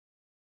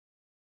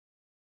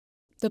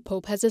The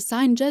Pope has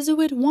assigned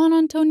Jesuit Juan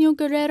Antonio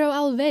Guerrero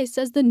Alves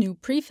as the new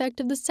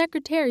prefect of the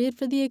Secretariat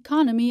for the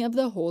Economy of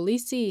the Holy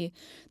See.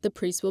 The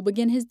priest will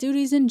begin his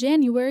duties in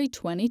January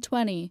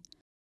 2020.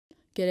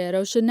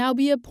 Guerrero should now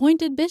be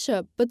appointed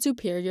bishop, but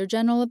Superior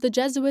General of the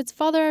Jesuits,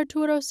 Father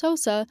Arturo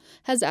Sosa,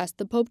 has asked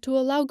the Pope to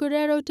allow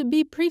Guerrero to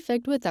be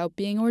prefect without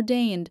being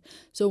ordained,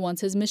 so once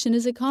his mission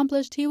is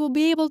accomplished, he will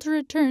be able to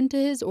return to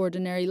his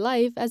ordinary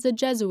life as a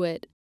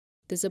Jesuit.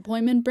 This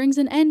appointment brings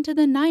an end to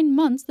the 9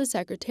 months the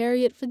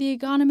Secretariat for the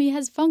Economy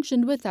has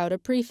functioned without a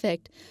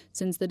prefect,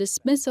 since the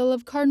dismissal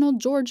of Cardinal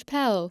George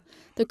Pell.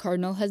 The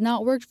Cardinal has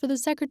not worked for the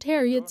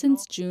Secretariat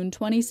since June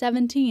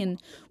 2017,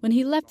 when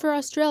he left for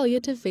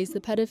Australia to face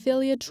the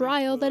pedophilia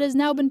trial that has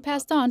now been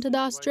passed on to the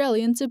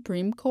Australian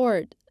Supreme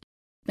Court.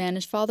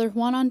 Spanish Father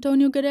Juan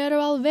Antonio Guerrero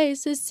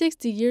Alves is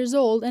 60 years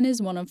old and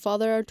is one of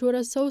Father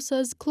Arturo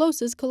Sosa's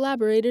closest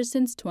collaborators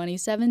since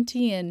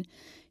 2017.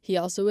 He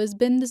also has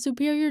been the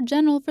Superior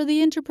General for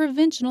the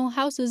Interprovincial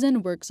Houses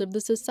and Works of the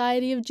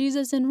Society of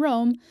Jesus in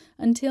Rome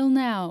until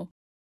now.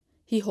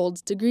 He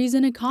holds degrees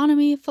in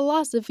economy,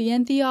 philosophy,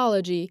 and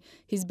theology.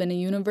 He's been a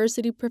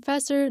university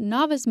professor,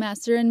 novice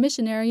master, and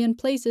missionary in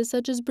places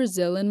such as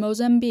Brazil and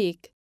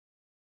Mozambique.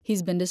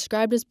 He's been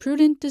described as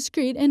prudent,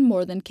 discreet, and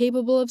more than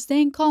capable of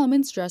staying calm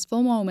in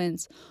stressful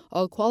moments,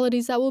 all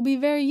qualities that will be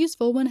very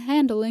useful when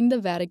handling the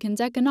Vatican's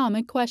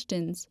economic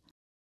questions.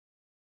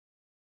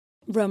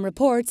 Rome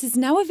Reports is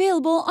now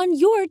available on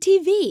your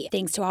TV.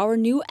 Thanks to our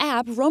new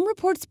app, Rome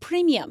Reports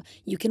Premium,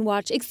 you can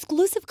watch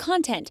exclusive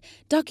content,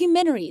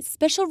 documentaries,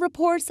 special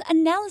reports,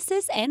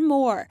 analysis, and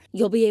more.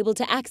 You'll be able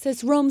to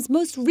access Rome's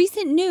most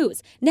recent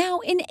news, now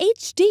in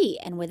HD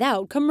and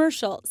without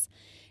commercials.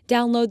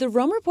 Download the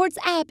Rome Reports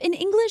app in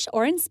English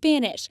or in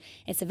Spanish.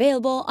 It's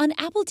available on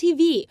Apple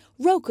TV,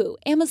 Roku,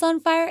 Amazon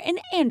Fire,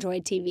 and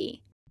Android TV.